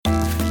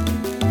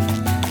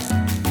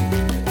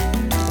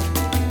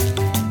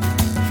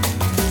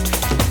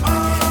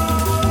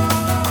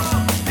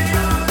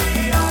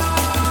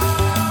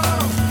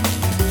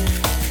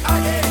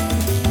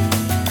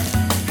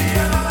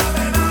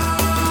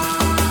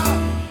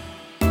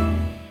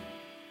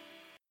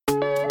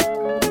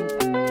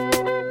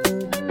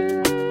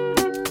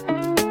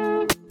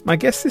My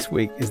guest this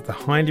week is the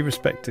highly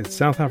respected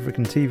South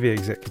African TV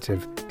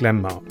executive,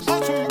 Glenn Marks.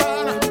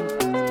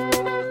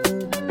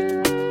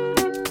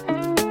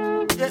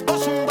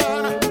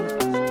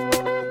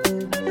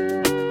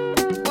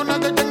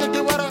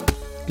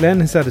 Glenn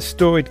has had a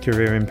storied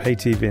career in pay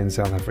TV in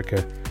South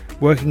Africa,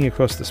 working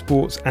across the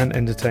sports and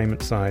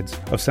entertainment sides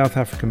of South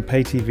African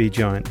pay TV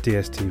giant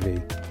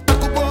DStv.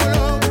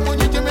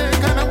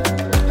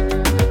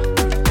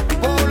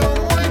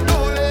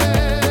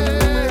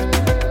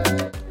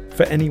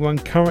 For anyone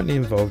currently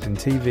involved in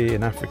TV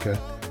in Africa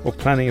or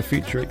planning a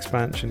future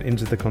expansion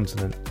into the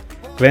continent,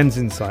 Glenn's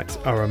insights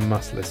are a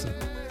must listen.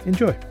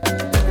 Enjoy.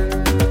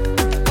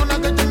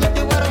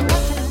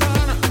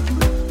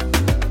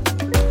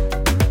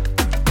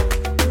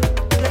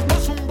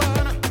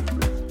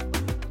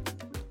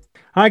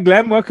 Hi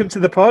Glenn, welcome to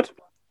the pod.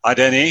 Hi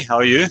Danny, how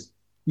are you?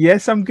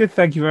 Yes, I'm good,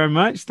 thank you very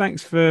much.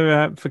 Thanks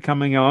for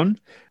coming on.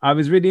 I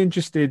was really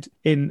interested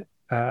in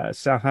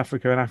South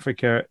Africa and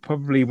Africa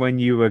probably when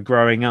you were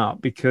growing up,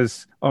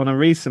 because on a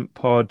recent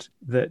pod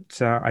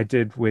that I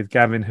did with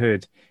Gavin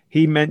Hood,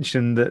 he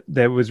mentioned that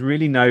there was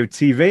really no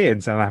TV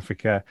in South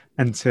Africa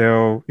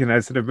until,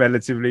 sort of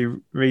relatively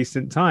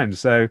recent times.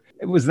 So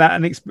was that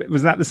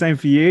the same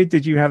for you?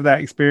 Did you have that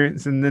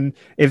experience? And then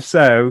if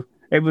so,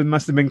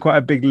 must have been quite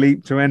a big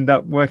leap to end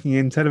up working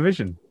in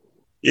television.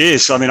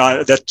 Yes, I mean, I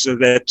listened to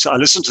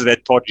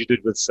that podcast you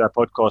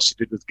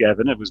did with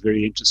Gavin. It was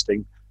very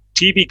interesting.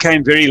 TV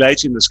came very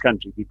late in this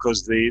country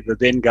because the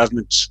then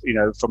government,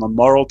 from a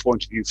moral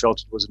point of view,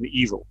 felt it was an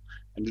evil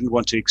and didn't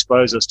want to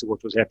expose us to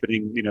what was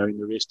happening, in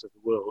the rest of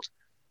the world.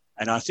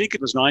 And I think it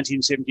was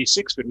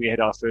 1976 when we had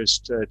our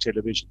first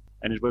television,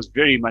 and it was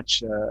very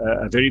much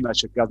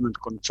a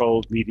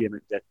government-controlled medium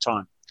at that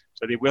time.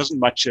 So there wasn't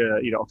much,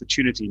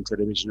 opportunity in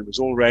television. It was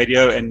all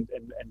radio, and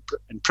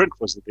print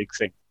was the big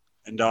thing.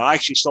 And I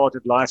actually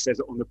started life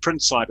on the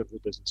print side of the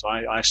business.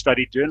 I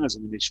studied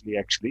journalism initially,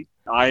 actually.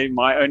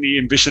 My only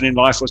ambition in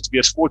life was to be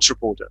a sports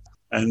reporter.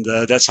 And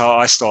that's how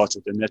I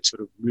started. And that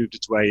sort of moved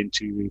its way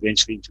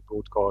eventually into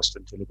broadcast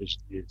and television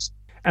years.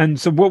 And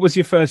so what was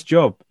your first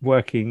job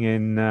working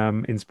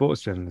in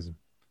sports journalism?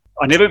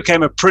 I never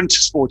became a print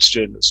sports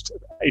journalist,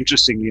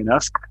 interestingly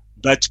enough.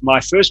 But my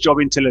first job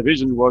in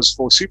television was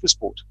for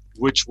SuperSport,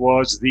 which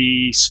was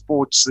the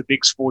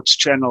big sports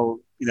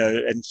channel,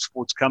 and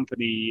sports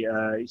company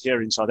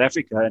here in South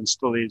Africa, and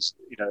still is,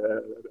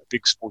 a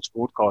big sports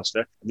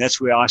broadcaster. And that's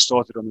where I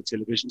started on the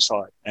television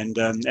side, and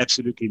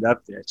absolutely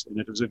loved that. And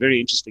it was a very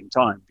interesting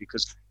time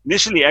because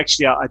initially,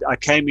 actually, I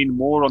came in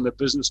more on the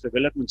business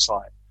development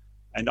side.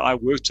 And I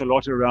worked a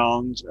lot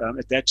around,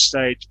 at that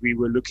stage, we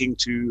were looking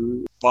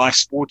to buy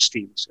sports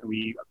teams. And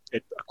we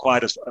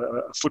acquired a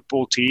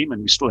football team,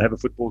 and we still have a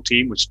football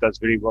team, which does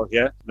very well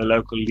here in the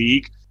local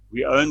league.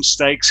 We own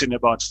stakes in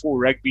about 4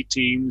 rugby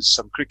teams,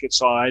 some cricket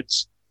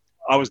sides.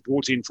 I was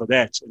brought in for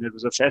that, and it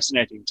was a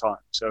fascinating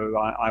time. So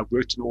I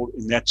worked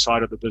in that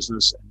side of the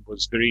business and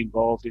was very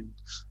involved in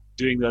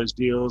doing those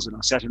deals. And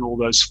I sat in all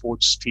those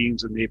sports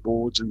teams and their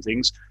boards and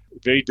things.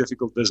 Very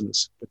difficult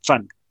business, but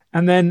fun.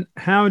 And then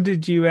how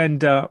did you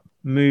end up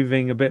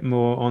moving a bit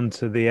more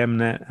onto the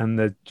Mnet and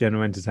the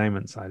general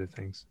entertainment side of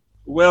things?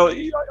 Well,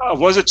 I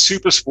was at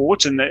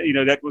SuperSport, and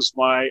that was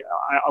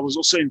I was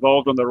also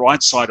involved on the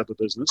rights side of the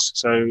business,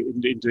 so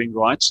in doing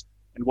rights.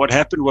 And what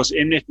happened was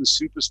Mnet and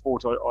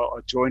SuperSport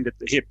are joined at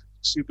the hip.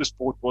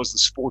 SuperSport was the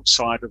sports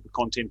side of the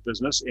content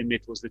business.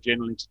 Mnet was the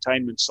general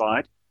entertainment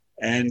side.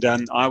 And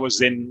I was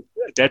then,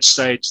 at that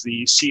stage,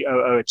 the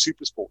COO at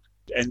SuperSport.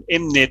 And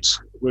Mnet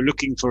were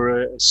looking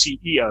for a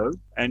CEO,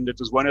 and it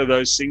was one of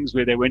those things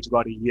where they went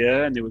about a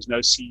year and there was no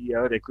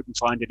CEO. They couldn't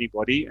find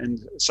anybody, and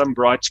some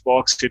bright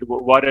spark said,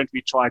 well, why don't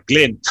we try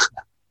Glenn?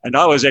 And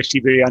I was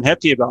actually very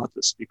unhappy about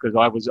this because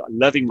I was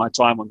loving my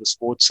time on the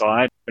sports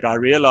side, but I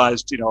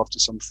realized, after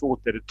some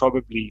thought, that it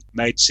probably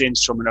made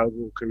sense from an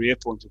overall career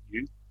point of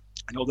view.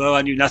 And although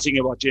I knew nothing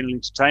about general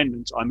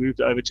entertainment, I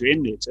moved over to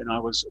Mnet, and I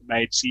was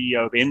made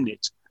CEO of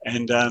Mnet.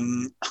 And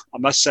I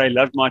must say, I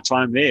loved my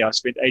time there. I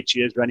spent 8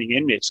 years running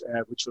Mnet,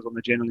 which was on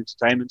the general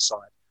entertainment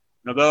side.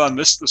 And although I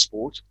missed the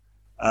sport,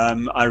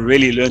 I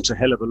really learned a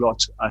hell of a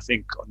lot, I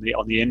think, on the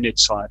Mnet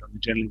side, on the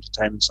general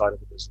entertainment side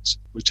of the business,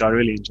 which I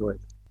really enjoyed.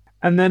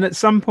 And then at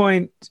some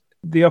point,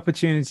 the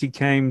opportunity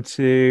came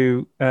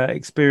to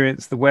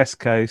experience the West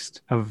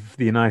Coast of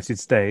the United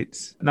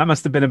States. And that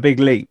must have been a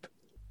big leap.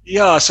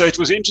 Yeah, so it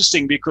was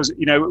interesting because,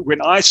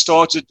 when I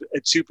started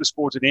at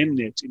SuperSport and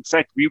Mnet, in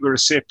fact, we were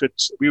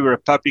a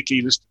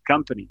publicly listed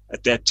company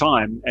at that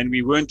time, and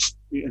we weren't,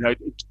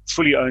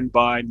 fully owned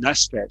by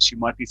Naspers. You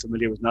might be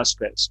familiar with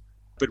Naspers.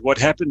 But what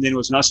happened then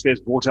was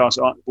Naspers bought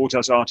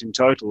us out in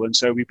total, and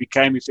so we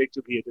became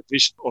effectively a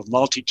division of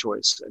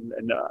MultiChoice.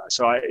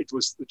 So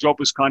the job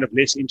was kind of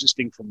less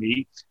interesting for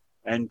me,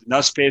 and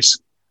Naspers,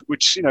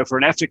 which, for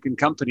an African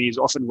company is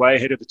often way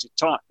ahead of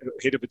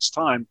its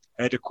time,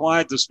 had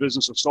acquired this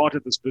business or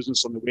started this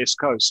business on the West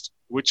Coast,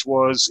 which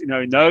was,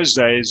 in those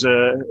days,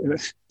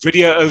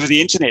 video over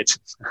the internet,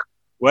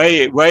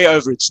 way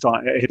over its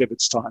time, ahead of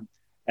its time.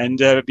 And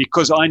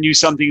because I knew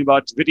something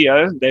about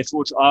video, they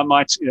thought I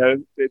might,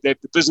 the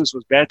business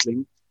was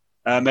battling.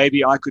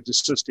 Maybe I could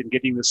assist in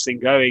getting this thing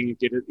going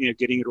and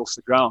getting it off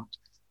the ground.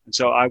 And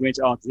so I went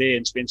out there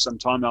and spent some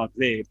time out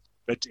there.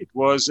 But it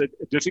was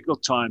a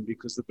difficult time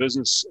because the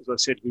business, as I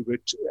said, we were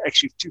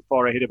actually too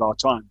far ahead of our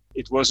time.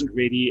 It wasn't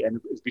ready,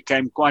 and it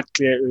became quite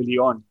clear early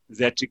on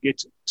that to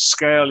get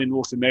scale in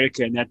North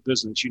America in that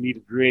business, you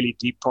needed really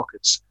deep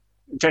pockets.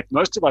 In fact,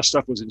 most of our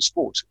stuff was in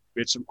sport.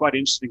 We had some quite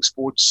interesting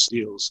sports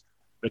deals.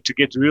 But to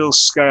get real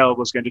scale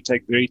was going to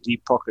take very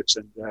deep pockets,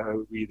 and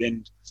we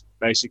then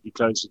basically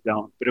closed it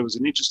down. But it was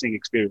an interesting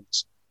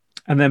experience.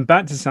 And then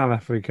back to South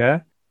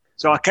Africa.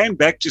 So I came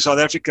back to South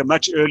Africa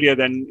much earlier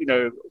than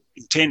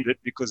intended,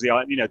 because the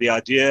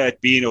idea had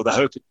been, or the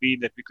hope had been,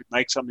 that we could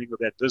make something of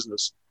that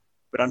business.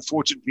 But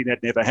unfortunately,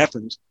 that never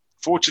happened.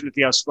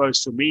 Fortunately, I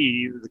suppose for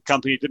me, the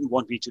company didn't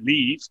want me to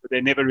leave, but they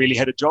never really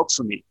had a job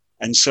for me.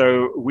 And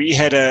so we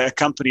had a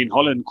company in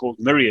Holland called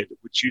Myriad,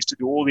 which used to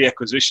do all the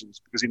acquisitions,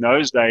 because in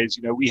those days,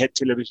 we had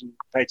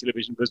pay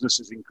television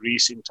businesses in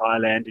Greece, in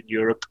Thailand, in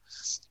Europe.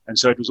 And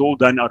so it was all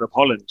done out of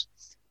Holland.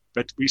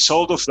 But we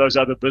sold off those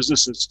other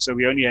businesses, so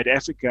we only had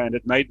Africa, and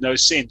it made no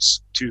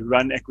sense to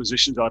run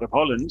acquisitions out of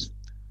Holland.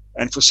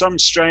 And for some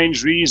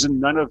strange reason,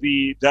 none of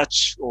the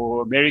Dutch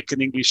or American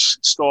English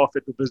staff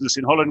at the business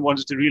in Holland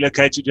wanted to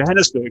relocate to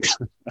Johannesburg.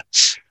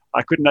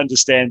 I couldn't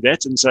understand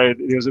that. And so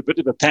there was a bit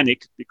of a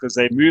panic, because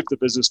they moved the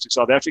business to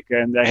South Africa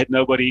and they had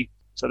nobody.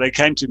 So they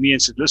came to me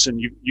and said, listen,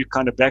 you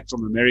kind of back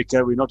from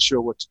America. We're not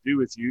sure what to do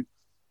with you.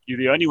 You're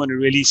the only one who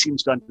really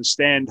seems to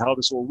understand how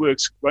this all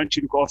works. Won't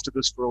you look after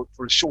this for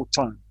a short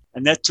time?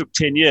 And that took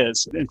 10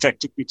 years. In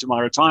fact, took me to my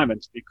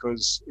retirement,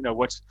 because,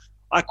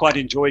 I quite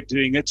enjoyed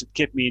doing it. It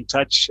kept me in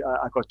touch.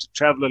 I got to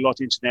travel a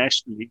lot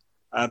internationally.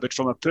 But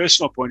from a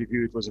personal point of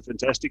view, it was a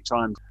fantastic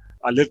time.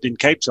 I lived in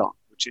Cape Town,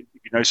 which, if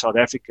you know, South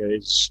Africa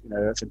is,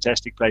 a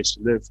fantastic place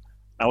to live.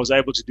 I was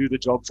able to do the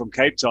job from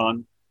Cape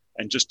Town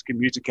and just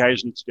commute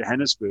occasionally to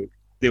Johannesburg.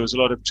 There was a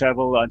lot of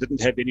travel. I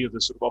didn't have any of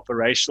the sort of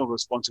operational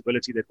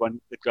responsibility that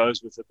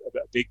goes with a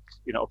big,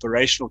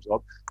 operational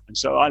job. And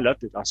so I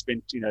loved it. I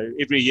spent,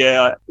 every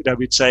year,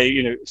 we'd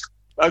say,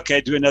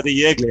 okay, do another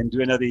year, Glenn,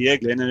 do another year,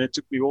 Glenn. And it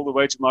took me all the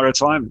way to my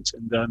retirement.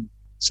 And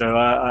so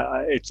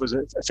it was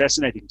a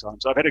fascinating time.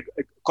 So I've had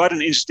quite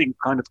an interesting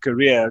kind of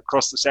career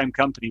across the same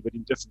company, but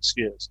in different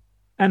spheres.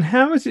 And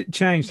how has it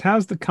changed?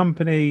 How's the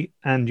company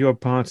and your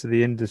part of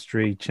the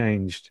industry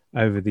changed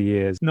over the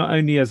years? Not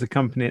only as a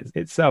company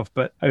itself,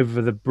 but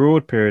over the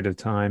broad period of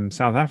time,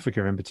 South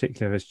Africa in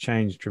particular has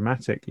changed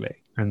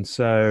dramatically. And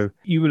so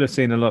you will have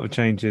seen a lot of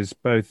changes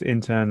both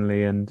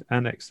internally and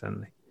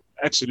externally.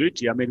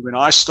 Absolutely. I mean, when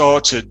I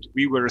started,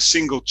 we were a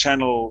single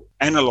channel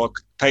analog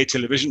pay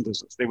television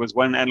business. There was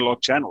one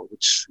analog channel,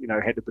 which,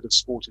 had a bit of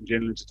sport and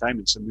general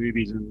entertainment, some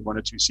movies and one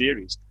or two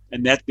series.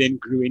 And that then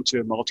grew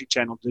into a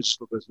multi-channel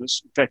digital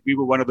business. In fact, we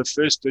were one of the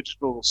first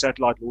digital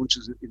satellite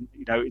launches in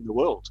the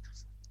world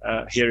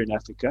here in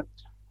Africa.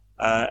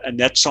 And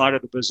that side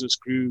of the business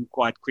grew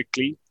quite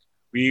quickly.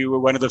 We were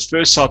one of the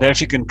first South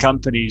African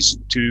companies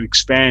to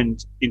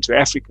expand into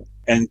Africa,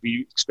 and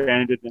we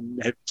expanded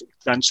and have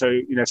done so,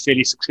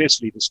 fairly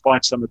successfully,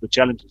 despite some of the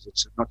challenges.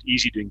 It's not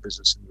easy doing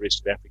business in the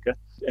rest of Africa.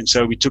 And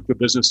so we took the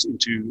business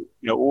into,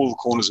 all the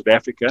corners of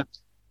Africa.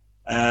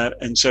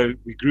 And so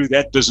we grew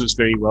that business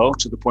very well,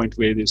 to the point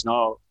where there's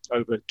now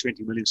over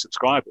 20 million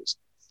subscribers.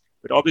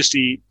 But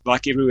obviously,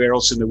 like everywhere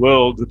else in the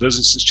world, the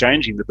business is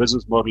changing. The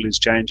business model is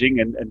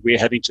changing, and we're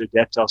having to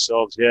adapt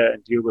ourselves here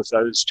and deal with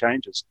those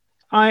changes.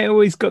 I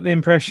always got the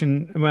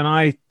impression when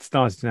I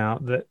started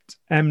out that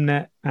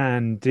Mnet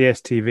and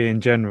DSTV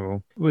in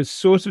general was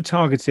sort of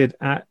targeted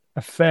at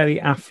a fairly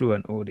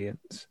affluent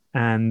audience,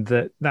 and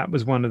that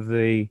was one of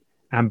the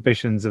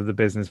ambitions of the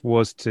business,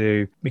 was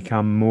to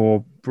become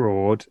more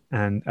broad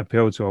and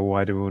appeal to a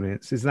wider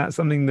audience. Is that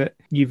something that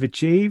you've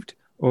achieved,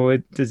 or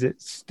does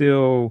it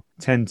still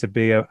tend to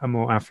be a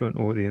more affluent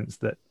audience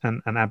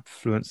and an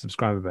affluent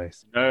subscriber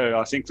base? No,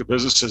 I think the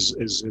business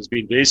has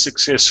been very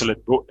successful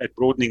at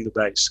broadening the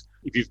base.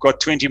 If you've got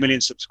 20 million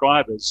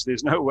subscribers,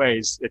 there's no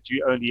ways that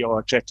you only are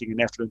attracting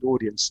an affluent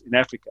audience in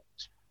Africa.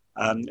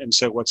 And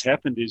so what's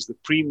happened is the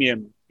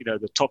premium,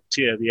 the top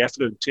tier, the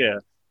affluent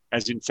tier,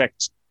 has in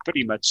fact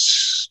pretty much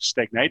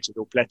stagnated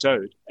or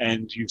plateaued.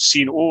 And you've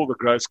seen all the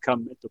growth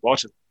come at the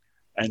bottom,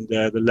 and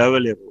the lower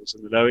levels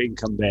and the lower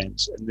income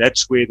bands. And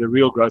that's where the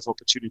real growth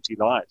opportunity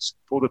lies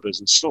for the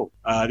business still.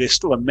 There's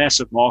still a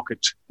massive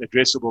market,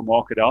 addressable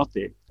market out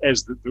there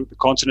as the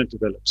continent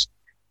develops.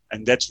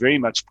 And that's very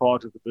much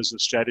part of the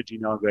business strategy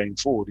now going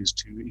forward, is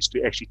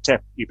to actually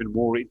tap even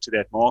more into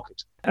that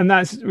market. And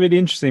that's really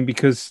interesting,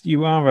 because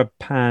you are a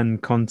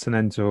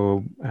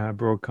pan-continental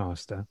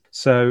broadcaster.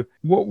 So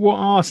what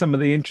are some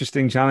of the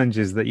interesting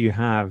challenges that you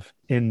have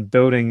in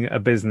building a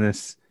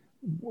business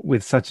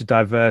with such a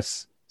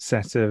diverse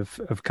set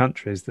of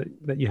countries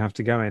that you have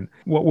to go in?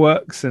 What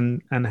works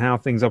and how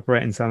things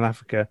operate in South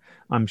Africa,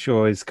 I'm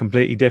sure, is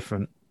completely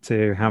different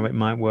to how it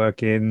might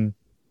work in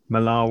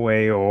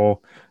Malawi or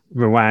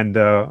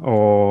Rwanda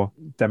or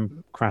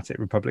Democratic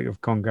Republic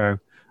of Congo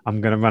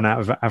I'm going to run out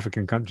of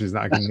African countries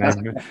that I can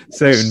name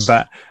soon,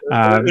 but there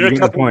are you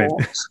get the point.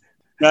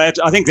 No,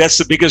 I think that's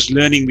the biggest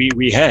learning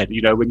we had.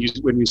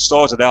 When we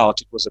started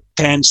out, it was a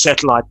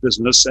pan-satellite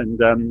business, and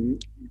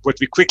what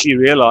we quickly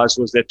realized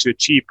was that to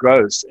achieve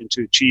growth and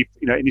to achieve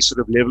any sort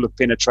of level of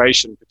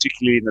penetration,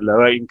 particularly in the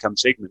lower income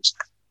segments,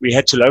 we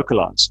had to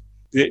localize.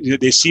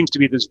 There seems to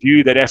be this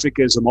view that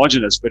Africa is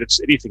homogenous, but it's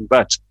anything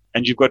but.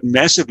 And you've got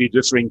massively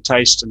differing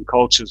tastes and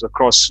cultures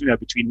across,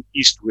 between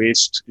East,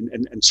 West,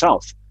 and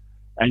South.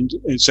 And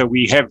so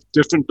we have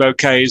different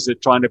bouquets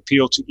that try and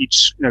appeal to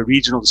each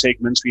regional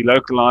segments. We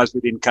localize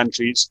within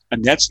countries.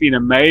 And that's been a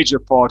major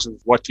part of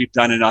what we've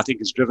done, and I think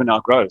has driven our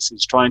growth,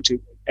 is trying to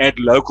add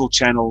local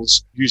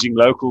channels using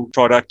local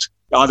product,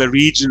 either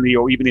regionally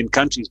or even in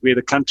countries where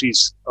the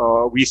countries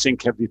we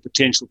think have the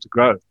potential to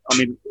grow. I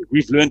mean,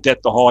 we've learned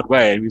that the hard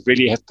way, and we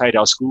really have paid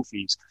our school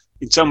fees.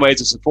 In some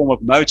ways, it's a form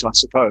of moat, I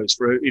suppose,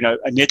 for a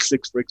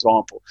Netflix, for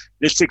example.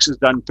 Netflix has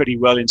done pretty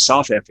well in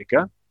South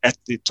Africa at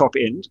the top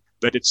end,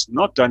 but it's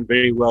not done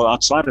very well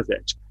outside of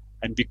that.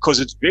 And because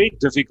it's very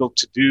difficult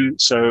to do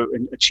so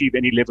and achieve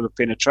any level of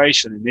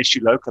penetration unless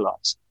you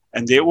localize.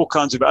 And there are all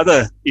kinds of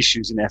other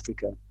issues in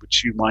Africa,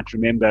 which you might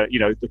remember,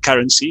 the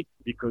currency,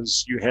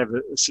 because you have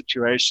a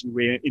situation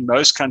where in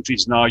most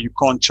countries now you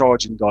can't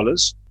charge in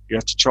dollars. You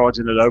have to charge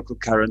in a local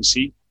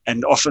currency.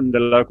 And often the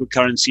local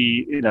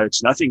currency,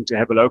 it's nothing to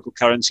have a local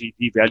currency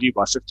devalue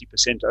by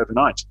 50%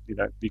 overnight,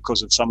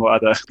 because of some or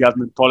other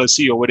government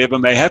policy or whatever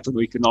may happen,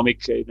 or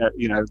economic,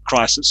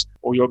 crisis,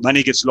 or your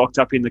money gets locked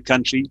up in the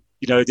country.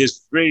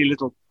 There's very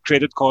little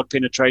credit card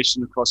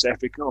penetration across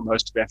Africa or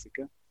most of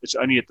Africa. It's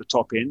only at the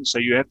top end. So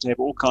you have to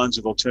have all kinds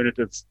of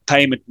alternative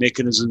payment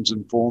mechanisms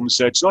and forms.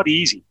 So it's not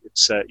easy.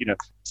 It's,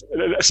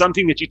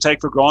 something that you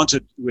take for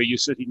granted where you're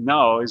sitting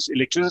now is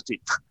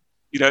electricity.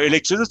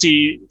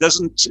 Electricity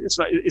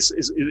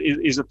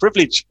is a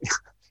privilege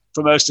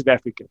for most of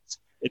Africa.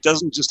 It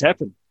doesn't just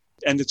happen.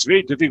 And it's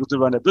very difficult to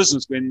run a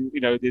business when,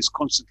 there's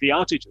constantly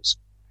outages.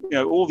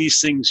 All these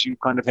things you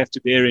kind of have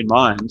to bear in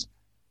mind.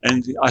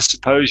 And I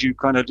suppose you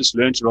kind of just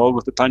learn to roll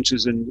with the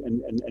punches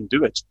and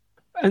do it.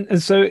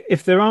 And so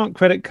if there aren't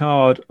credit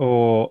card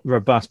or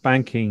robust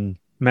banking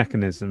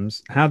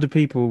mechanisms, how do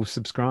people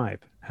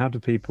subscribe? How do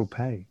people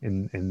pay?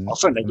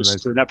 Often they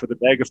just turn up with a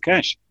bag of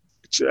cash.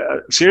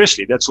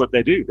 Seriously, that's what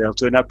they do. They'll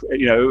turn up,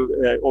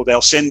 or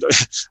they'll send,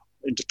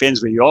 it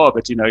depends where you are,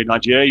 but, in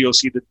Nigeria, you'll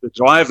see that the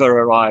driver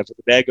arrive with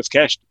a bag of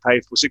cash to pay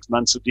for 6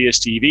 months of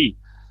DSTV.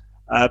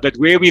 But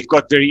where we've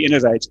got very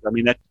innovative,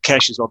 that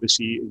cash is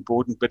obviously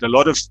important, but a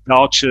lot of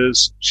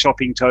vouchers,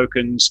 shopping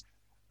tokens,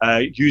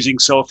 using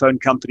cell phone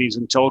companies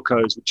and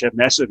telcos, which have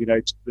massive,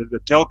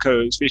 the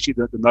telco, especially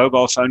the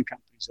mobile phone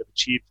companies, have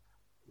achieved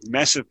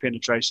massive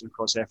penetration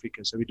across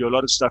Africa. So we do a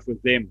lot of stuff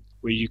with them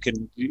where you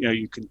can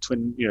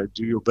twin,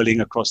 do your billing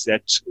across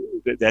that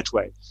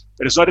way.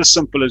 But it's not as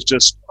simple as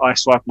just I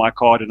swipe my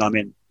card and I'm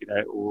in,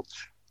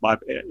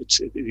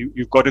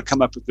 you've got to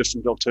come up with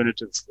different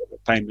alternative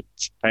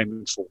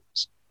payment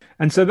forms.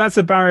 And so that's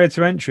a barrier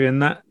to entry,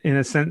 and that, in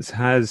a sense,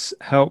 has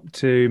helped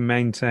to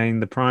maintain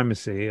the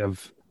primacy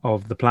of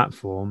the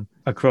platform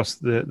across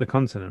the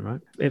continent,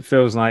 right? It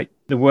feels like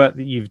the work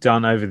that you've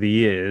done over the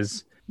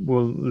years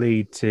will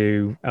lead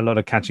to a lot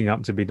of catching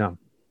up to be done.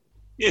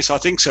 Yes, I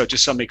think so, to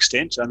some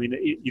extent.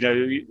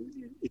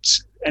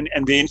 It's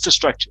and the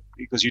infrastructure,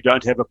 because you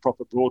don't have a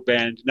proper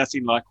broadband,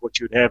 nothing like what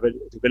you would have a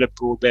developed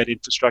broadband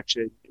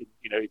infrastructure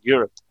in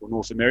Europe or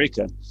North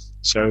America.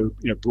 So,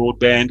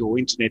 broadband or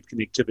internet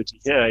connectivity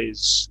here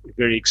is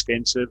very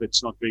expensive.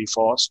 It's not very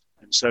fast.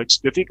 And so it's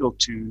difficult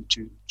to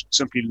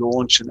simply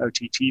launch an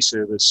OTT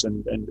service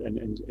and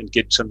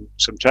get some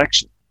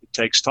traction. It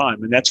takes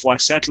time. And that's why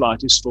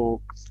satellite is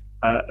still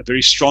a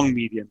very strong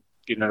medium,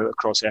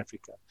 across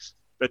Africa.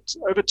 But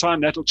over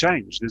time, that'll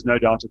change. There's no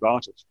doubt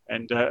about it.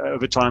 And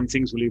over time,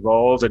 things will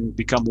evolve and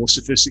become more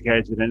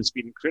sophisticated. And it's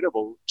been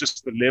incredible,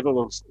 just the level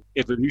of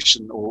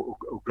evolution or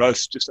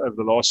growth just over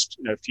the last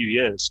few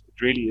years.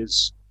 It really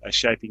is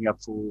shaping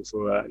up for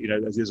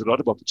there's a lot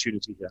of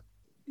opportunity here.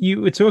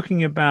 You were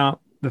talking about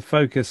the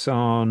focus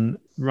on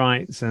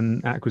rights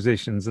and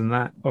acquisitions, and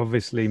that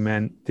obviously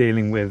meant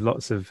dealing with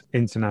lots of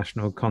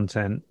international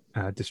content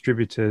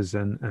distributors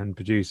and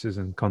producers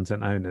and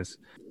content owners.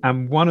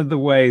 And one of the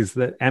ways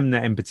that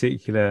Mnet in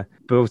particular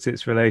built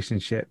its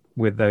relationship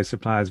with those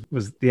suppliers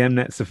was the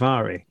Mnet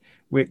Safari,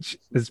 which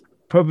is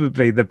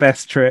probably the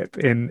best trip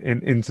in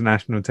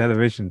international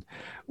television.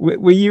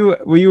 Were you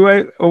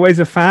always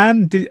a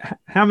fan?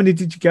 How many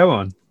did you go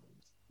on?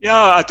 Yeah,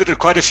 I did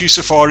quite a few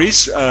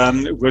safaris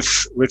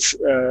with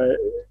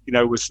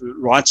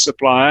rights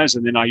suppliers,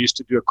 and then I used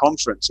to do a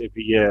conference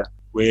every year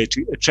where,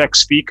 to attract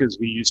speakers,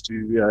 we used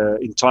to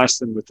entice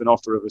them with an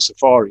offer of a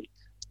safari.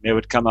 They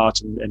would come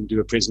out and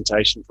do a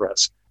presentation for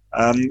us.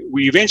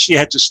 We eventually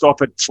had to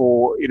stop it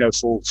for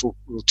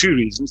two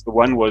reasons. The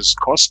one was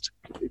cost.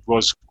 It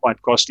was quite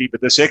costly.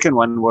 But the second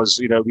one was,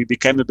 we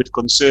became a bit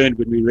concerned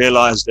when we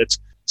realized that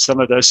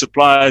some of those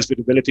suppliers were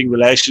developing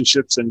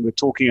relationships and were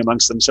talking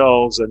amongst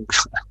themselves and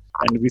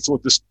And we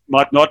thought this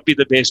might not be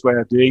the best way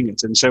of doing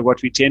it. And so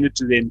what we tended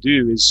to then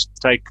do is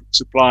take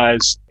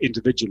suppliers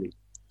individually.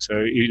 So,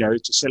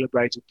 to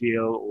celebrate a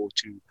deal or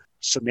to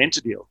cement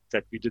a deal.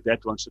 That we did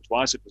that once or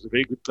twice. It was a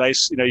very good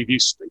place. If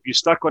you're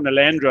stuck on a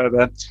Land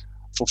Rover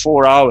for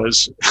 4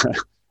 hours,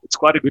 it's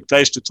quite a good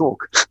place to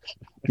talk.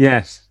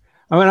 Yes.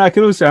 I mean, I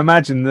can also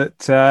imagine that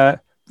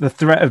the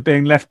threat of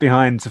being left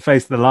behind to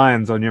face the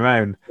lions on your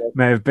own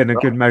may have been a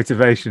good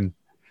motivation.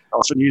 I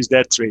often use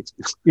that threat.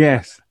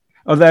 Yes.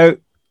 Although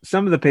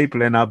some of the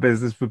people in our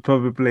business would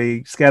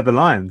probably scare the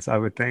lions, I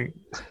would think.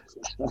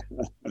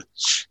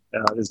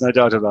 There's no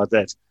doubt about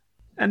that.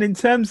 And in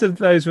terms of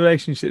those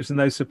relationships and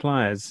those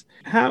suppliers,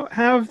 how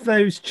have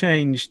those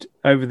changed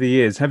over the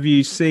years? Have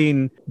you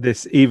seen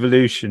this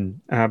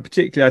evolution,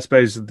 particularly, I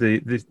suppose,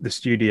 the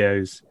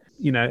studios?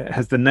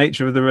 Has the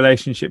nature of the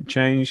relationship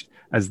changed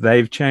as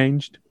they've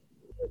changed?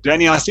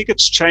 Danny, I think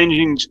it's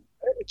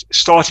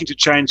starting to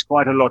change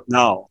quite a lot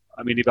now.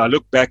 I mean, if I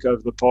look back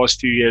over the past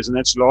few years, and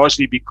that's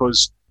largely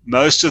because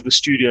most of the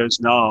studios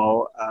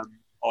now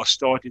are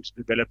starting to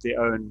develop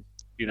their own,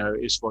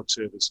 SVOD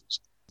services.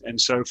 And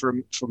so for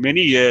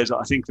many years,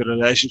 I think the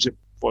relationship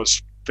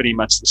was pretty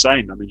much the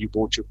same. I mean, you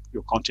bought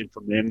your content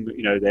from them.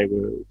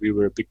 We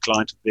were a big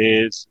client of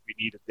theirs. We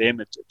needed them.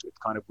 It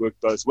kind of worked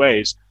both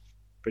ways.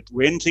 But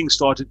when things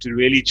started to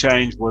really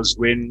change was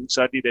when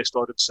suddenly they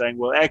started saying,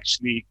 well,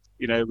 actually,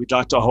 we'd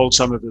like to hold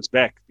some of this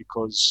back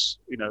because,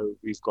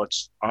 we've got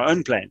our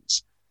own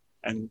plans.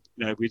 And,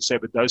 we'd say,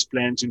 but those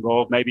plans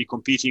involve maybe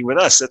competing with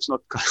us. That's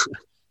not...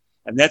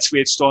 And that's where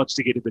it starts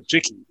to get a bit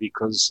tricky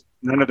because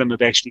none of them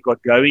have actually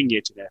got going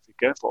yet in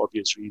Africa for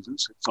obvious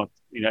reasons. It's not,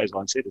 as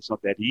I said, it's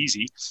not that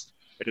easy.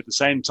 But at the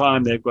same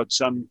time, they've got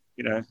some,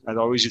 I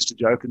always used to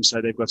joke and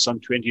say they've got some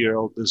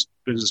 20-year-old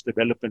business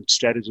development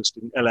strategist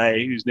in LA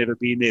who's never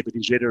been there, but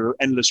he's read an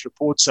endless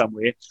report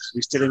somewhere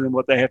who's telling them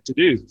what they have to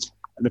do.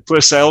 And the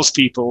poor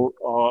salespeople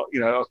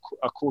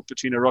are caught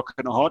between a rock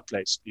and a hard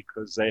place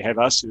because they have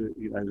us who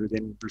are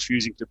then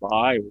refusing to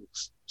buy or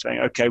saying,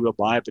 okay, we'll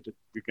buy it, but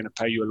we're going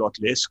to pay you a lot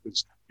less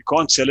because you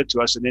can't sell it to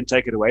us and then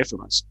take it away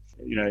from us,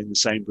 in the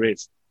same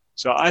breath.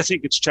 So I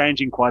think it's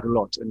changing quite a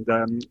lot. And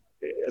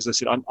as I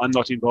said, I'm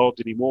not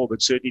involved anymore,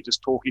 but certainly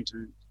just talking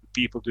to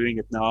people doing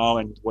it now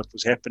and what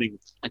was happening.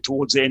 And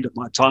towards the end of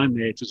my time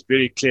there, it was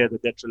very clear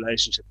that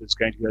relationship is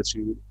going to go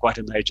through quite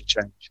a major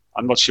change.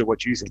 I'm not sure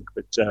what you think,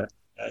 but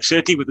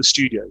certainly with the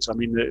studios. I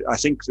mean, I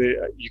think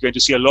you're going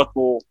to see a lot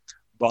more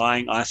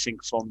buying, I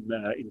think, from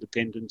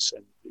independents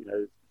and,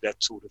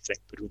 that sort of thing.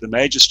 But with the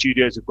major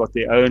studios who've got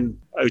their own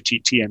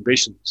OTT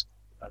ambitions,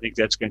 I think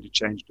that's going to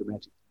change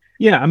dramatically.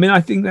 Yeah, I mean,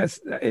 I think that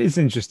is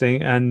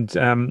interesting.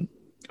 And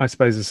I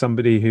suppose as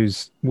somebody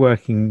who's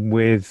working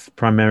with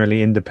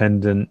primarily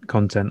independent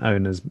content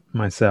owners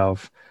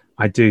myself,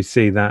 I do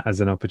see that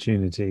as an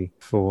opportunity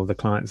for the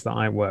clients that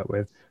I work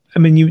with. I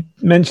mean, you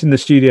mentioned the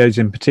studios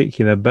in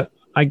particular, but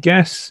I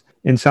guess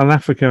in South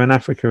Africa and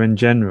Africa in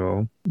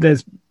general,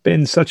 there's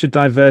been such a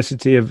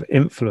diversity of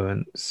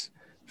influence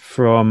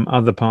from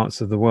other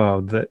parts of the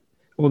world that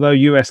although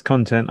US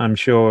content, I'm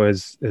sure,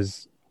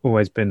 has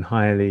always been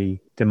highly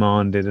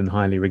demanded and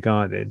highly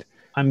regarded,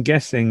 I'm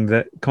guessing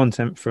that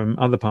content from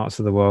other parts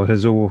of the world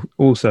has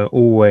also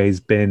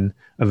always been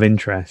of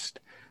interest,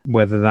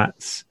 whether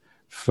that's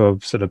for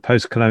sort of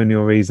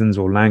post-colonial reasons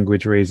or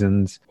language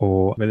reasons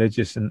or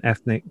religious and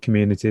ethnic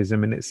communities. I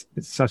mean, it's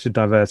such a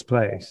diverse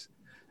place.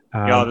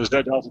 There's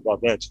no doubt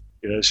about that.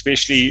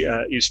 Especially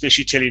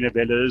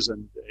telenovelas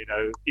and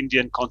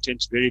Indian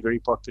content's very, very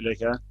popular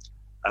here.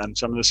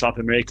 Some of the South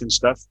American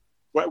stuff.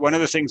 One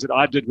of the things that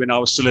I did when I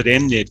was still at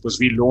Mnet was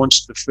we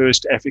launched the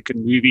first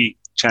African movie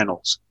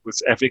channels with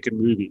African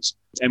movies,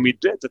 and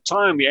at the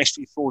time we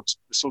actually thought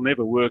this will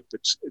never work,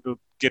 but it'll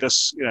get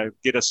us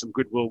some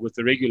goodwill with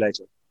the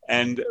regulator.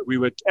 And we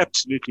were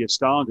absolutely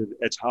astounded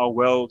at how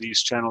well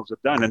these channels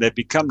have done, and they've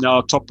become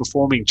now top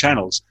performing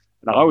channels.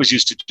 And I always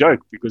used to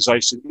joke because I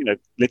used to,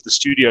 let the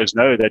studios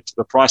know that for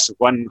the price of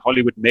one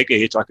Hollywood mega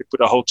hit, I could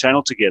put a whole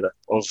channel together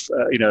of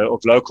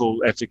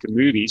local African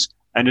movies,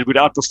 and it would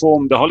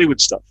outperform the Hollywood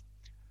stuff.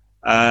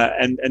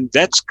 And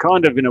that's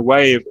kind of in a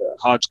way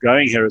how it's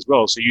going here as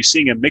well. So you're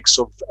seeing a mix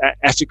of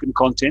African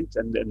content,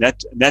 and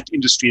that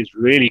industry is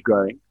really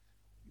growing.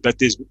 But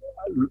there's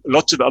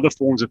lots of other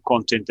forms of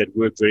content that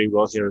work very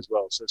well here as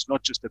well. So it's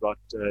not just about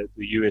the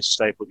US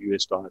staple,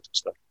 US diet and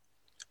stuff.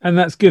 And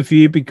that's good for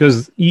you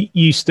because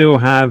you still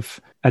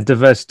have a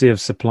diversity of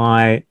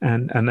supply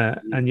and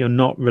you're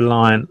not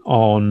reliant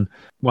on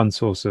one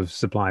source of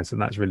supply. So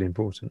that's really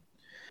important.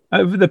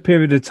 Over the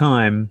period of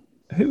time,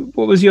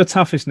 what was your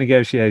toughest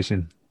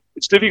negotiation?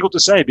 It's difficult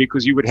to say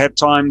because you would have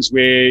times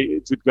where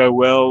it would go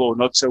well or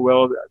not so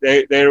well.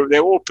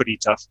 They're all pretty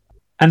tough.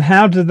 And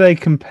how do they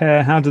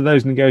compare? How do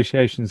those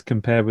negotiations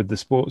compare with the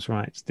sports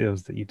rights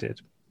deals that you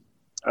did?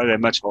 Oh, they're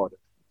much harder.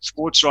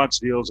 Sports rights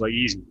deals are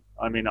easy.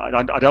 I mean, I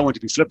don't want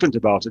to be flippant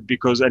about it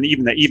and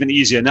even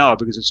easier now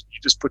because you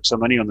just put some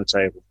money on the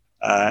table.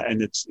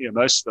 And it's,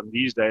 most of them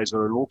these days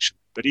are an auction.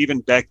 But even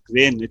back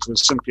then, it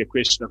was simply a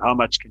question of how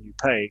much can you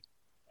pay.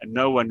 and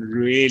no one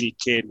really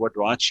cared what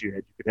rights you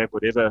had. You could have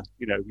whatever,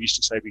 we used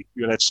to say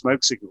we'll have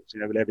smoke signals,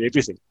 we'll have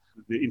everything.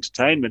 The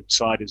entertainment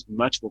side is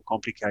much more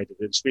complicated,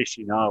 and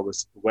especially now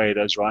with the way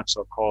those rights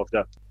are carved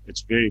up,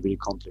 it's very, very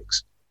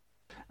complex.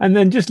 And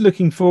then just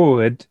looking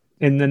forward,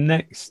 in the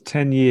next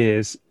 10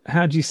 years,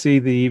 how do you see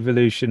the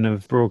evolution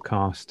of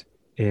broadcast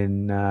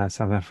in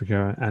South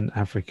Africa and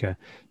Africa?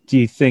 Do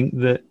you think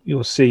that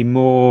you'll see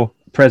more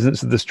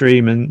presence of the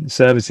streaming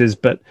services,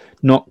 but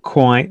not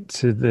quite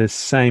to the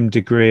same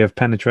degree of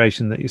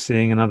penetration that you're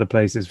seeing in other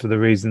places for the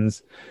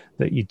reasons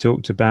that you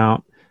talked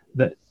about,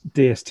 that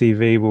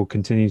DSTV will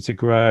continue to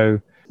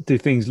grow? Do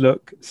things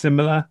look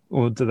similar,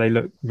 or do they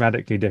look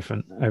radically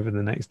different over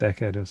the next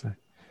decade or so?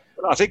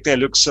 I think they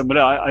look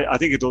similar. I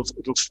think it'll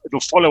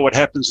follow what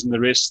happens in the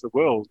rest of the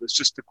world. It's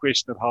just a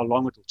question of how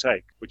long it'll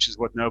take, which is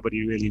what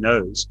nobody really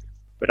knows.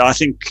 But I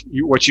think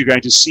what you're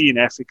going to see in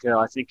Africa,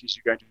 I think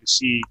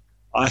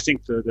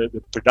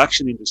the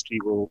production industry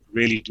will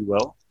really do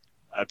well,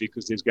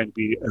 because there's going to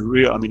be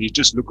you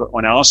just look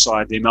on our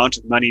side, the amount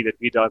of money that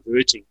we're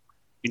diverting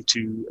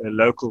into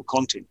local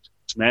content.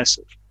 It's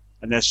massive.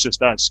 And that's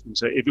just us. And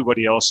so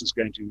everybody else so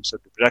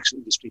the production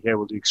industry here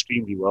will do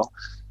extremely well.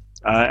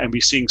 And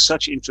we're seeing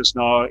such interest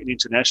now in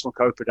international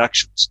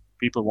co-productions.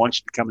 People want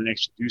you to come and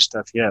actually do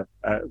stuff here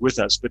with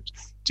us. But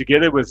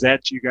together with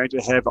that, you're going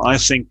to have, I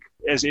think,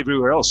 as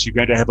everywhere else, you're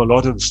going to have a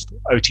lot of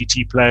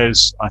OTT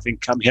players, I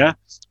think, come here.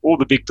 All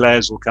the big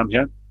players will come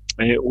here.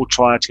 They all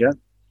try it here.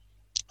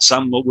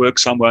 Some will work,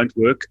 some won't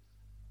work.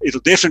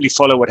 It'll definitely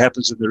follow what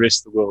happens in the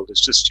rest of the world.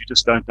 It's just, you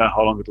just don't know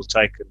how long it'll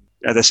take. And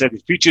as I said, the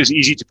future is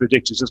easy to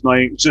predict. It's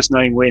just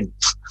knowing when.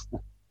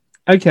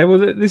 Okay, well,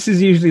 this is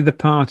usually the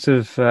part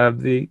of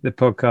the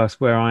podcast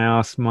where I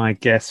ask my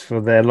guests for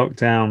their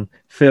lockdown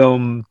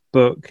film,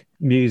 book,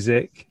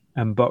 music,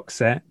 and box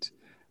set.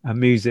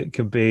 Music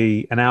could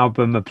be an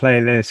album, a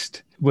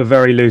playlist. We're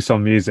very loose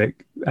on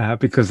music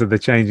because of the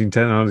changing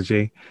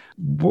technology.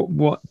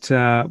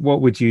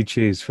 What would you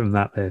choose from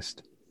that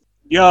list?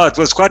 Yeah, it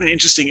was quite an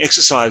interesting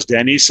exercise,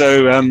 Danny.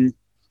 So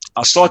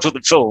I'll start with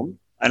the film.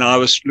 And I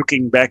was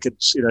looking back at,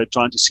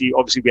 trying to see,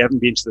 obviously we haven't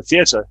been to the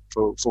theatre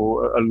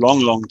for a long,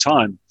 long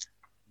time.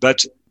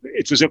 But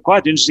it was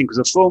quite interesting because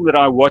a film that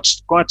I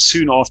watched quite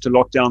soon after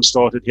lockdown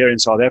started here in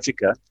South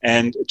Africa.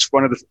 And it's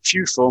one of the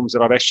few films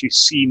that I've actually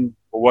seen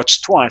or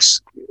watched twice,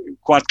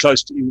 quite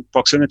close in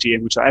proximity,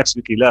 and which I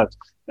absolutely loved.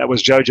 That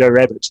was Jojo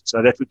Rabbit.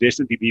 So that would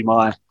definitely be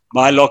my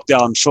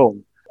lockdown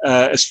film.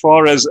 As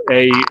far as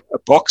a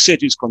box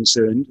set is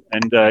concerned,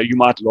 and you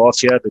might laugh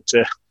here, but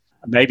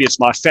maybe it's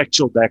my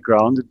factual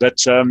background,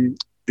 but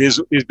there's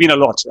been a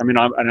lot. I mean,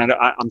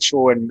 I'm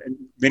sure, and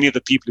many of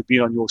the people who've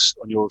been on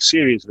your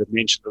series have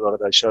mentioned a lot of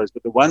those shows.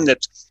 But the one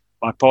that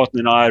my partner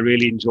and I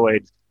really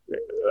enjoyed,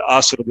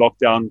 our sort of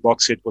lockdown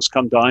box set, was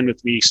Come Dine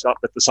With Me,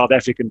 but the South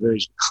African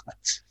version,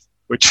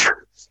 which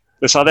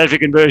the South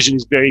African version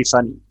is very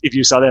funny if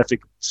you're South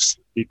African,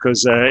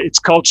 because it's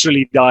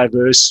culturally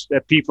diverse.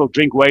 People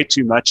drink way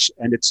too much,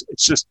 and it's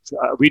just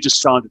we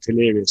just found it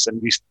hilarious,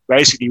 and we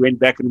basically went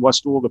back and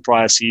watched all the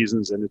prior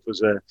seasons, and it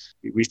was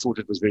we thought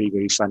it was very,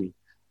 very funny.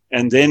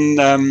 And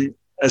then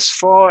as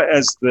far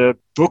as the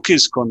book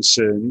is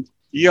concerned,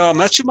 yeah,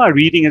 much of my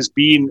reading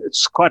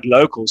it's quite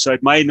local, so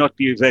it may not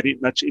be very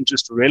much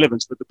interest or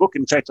relevance. But the book,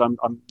 in fact, I'm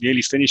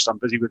nearly finished. I'm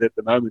busy with it at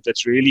the moment.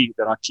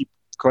 That I keep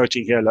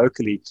quoting here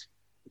locally.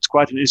 It's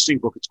quite an interesting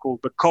book. It's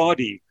called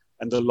Bacardi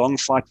and the Long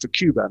Fight for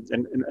Cuba.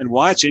 And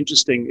why it's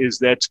interesting is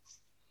that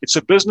it's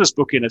a business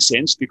book in a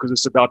sense, because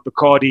it's about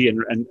Bacardi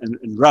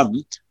and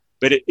rum,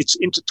 but it's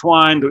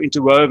intertwined or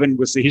interwoven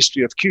with the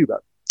history of Cuba.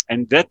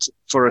 And that,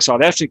 for a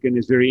South African,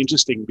 is very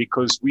interesting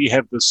because we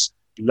have this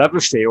love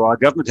affair, or our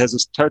government has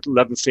this total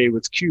love affair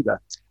with Cuba.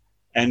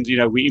 And,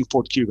 we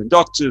import Cuban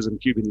doctors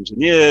and Cuban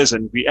engineers,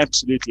 and we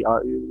absolutely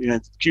are,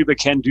 Cuba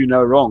can do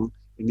no wrong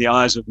in the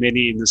eyes of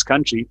many in this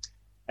country.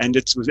 And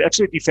it was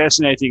absolutely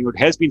fascinating. It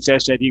has been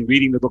fascinating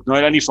reading the book,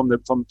 not only from the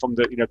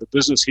the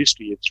business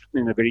history, it's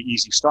written in a very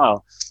easy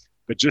style,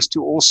 but just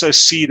to also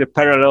see the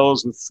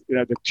parallels with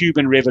the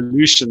Cuban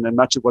Revolution and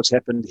much of what's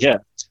happened here,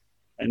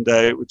 and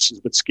which is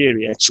a bit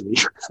scary actually,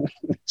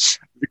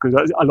 because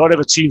a lot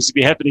of it seems to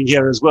be happening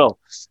here as well.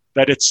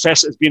 But it's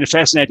been a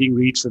fascinating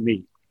read for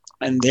me.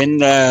 And then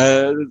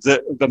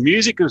the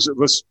music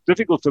was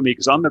difficult for me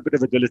because I'm a bit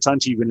of a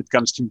dilettante when it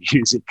comes to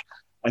music.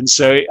 And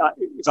so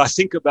if I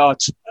think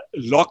about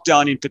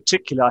lockdown in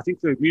particular, I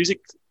think the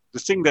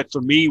thing that for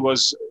me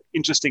was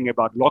interesting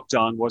about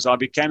lockdown was I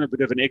became a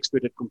bit of an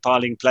expert at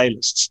compiling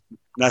playlists,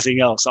 nothing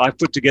else. I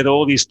put together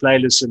all these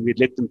playlists and we'd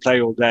let them play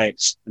all day.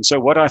 And so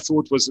what I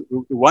thought was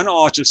the one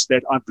artist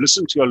that I've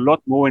listened to a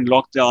lot more in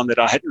lockdown that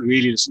I hadn't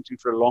really listened to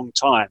for a long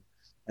time,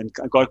 and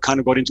I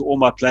got into all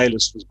my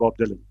playlists, was Bob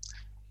Dylan.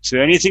 So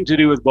anything to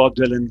do with Bob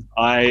Dylan,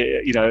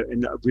 I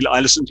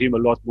listen to him a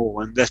lot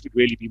more, and that would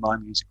really be my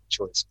musical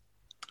choice.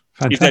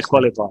 Fantastic. If that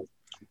qualifies.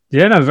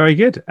 Yeah, no, very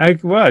good.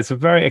 Well, it's a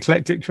very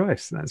eclectic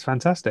choice. That's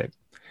fantastic.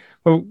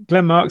 Well,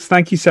 Glenn Marks,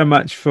 thank you so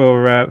much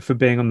for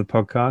being on the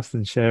podcast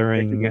and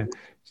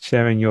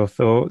sharing your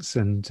thoughts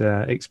and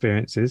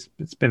experiences.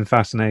 It's been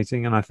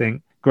fascinating, and I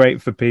think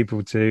great for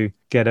people to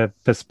get a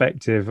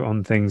perspective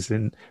on things,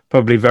 and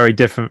probably very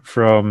different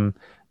from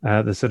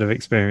the sort of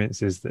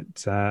experiences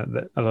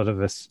that a lot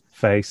of us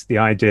face. The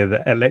idea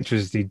that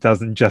electricity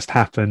doesn't just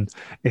happen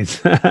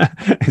is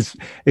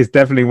is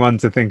definitely one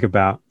to think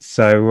about.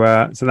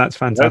 So that's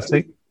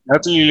fantastic.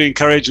 Absolutely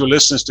encourage your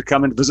listeners to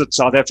come and visit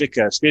South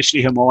Africa,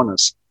 especially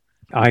Hermanus.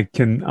 I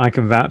can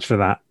vouch for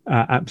that.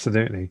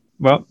 Absolutely.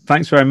 Well,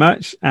 thanks very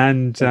much,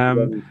 and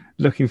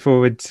looking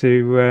forward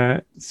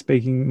to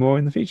speaking more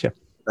in the future.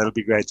 That'll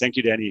be great. Thank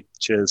you, Danny.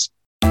 Cheers.